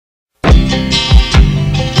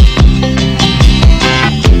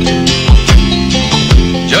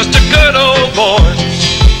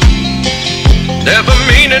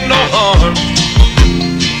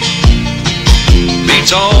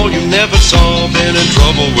It's all you never saw. Been in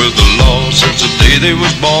trouble with the law since the day they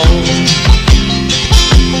was born.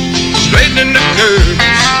 Straightening the curves,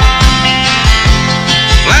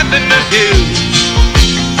 flattening the hills.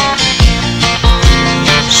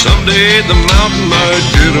 Someday the mountain might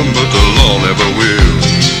get them, but the law never will.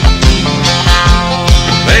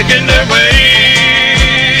 Making their way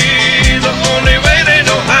the only way they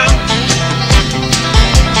know how.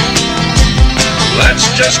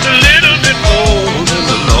 That's just a little bit more than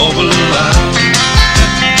the law will allow.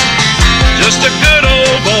 Just a good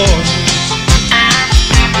old boy,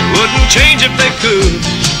 wouldn't change if they could.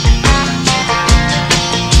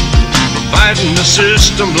 Fighting the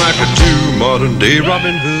system like a true modern day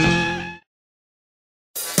Robin Hood.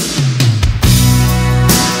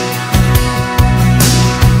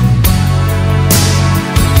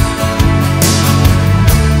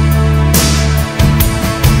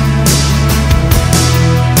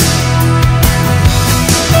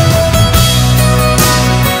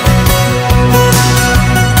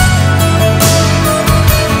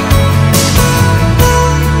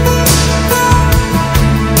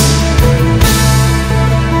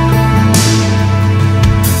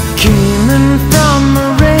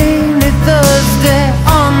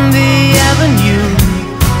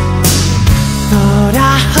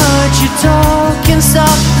 Talking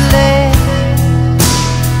softly,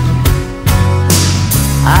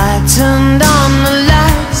 I turned on the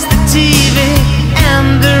lights, the TV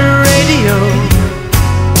and the radio.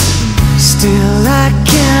 Still I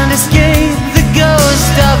can't escape the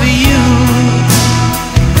ghost of you.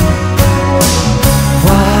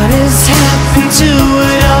 What has happened to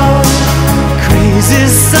it all? Crazy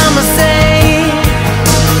summer say,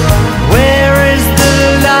 where is the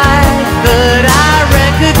light that I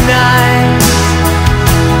recognize?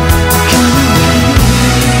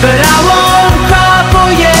 But I won't cry for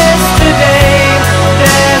yesterday.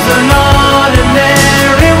 There's an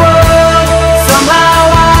ordinary world somehow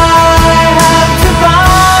I have to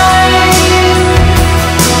find.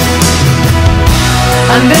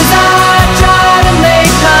 And as I try to make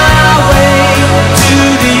my way to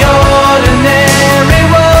the ordinary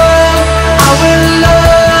world, I will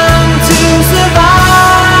learn to survive.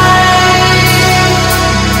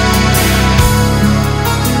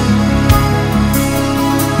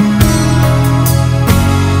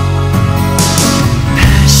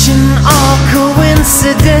 Or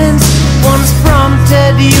coincidence once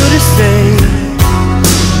prompted you to say,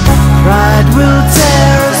 pride will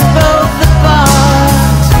tear us both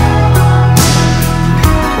apart.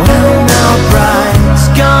 Well now pride's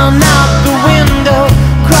gone out the window,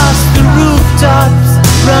 crossed the rooftops,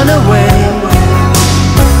 run away,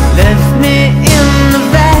 left me in the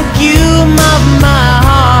vacuum of my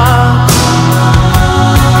heart.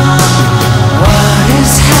 What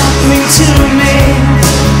is happening to me?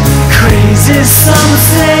 Crazy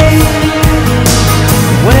sunset.